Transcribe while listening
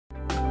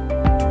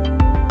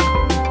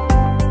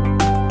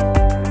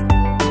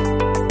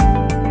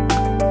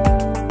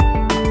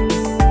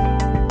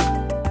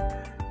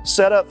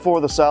setup for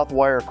the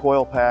Southwire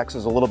coil packs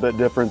is a little bit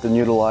different than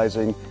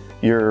utilizing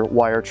your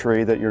wire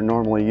tree that you're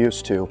normally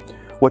used to.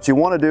 What you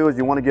want to do is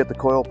you want to get the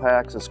coil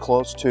packs as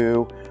close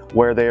to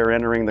where they are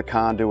entering the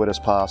conduit as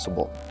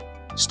possible.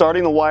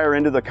 Starting the wire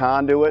into the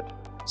conduit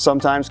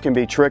sometimes can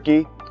be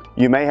tricky.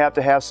 You may have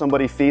to have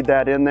somebody feed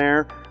that in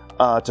there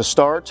to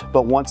start,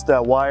 but once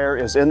that wire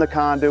is in the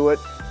conduit,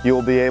 you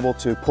will be able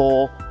to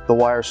pull the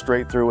wire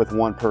straight through with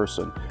one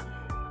person.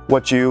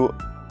 What you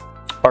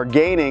are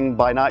gaining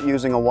by not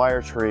using a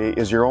wire tree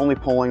is you're only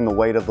pulling the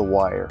weight of the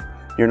wire.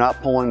 You're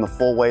not pulling the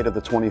full weight of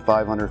the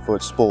 2,500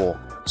 foot spool.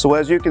 So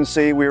as you can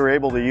see, we were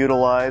able to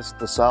utilize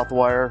the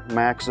Southwire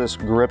Maxxis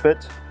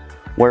GRIPit,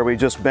 where we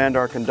just bend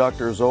our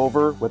conductors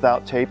over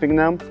without taping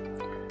them.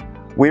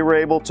 We were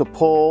able to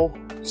pull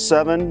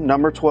 7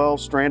 number 12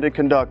 stranded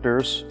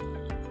conductors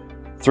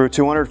through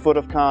 200 foot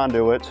of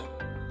conduit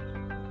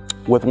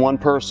with one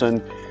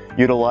person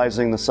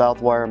utilizing the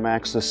Southwire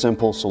Maxxis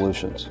SIMpull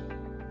solutions.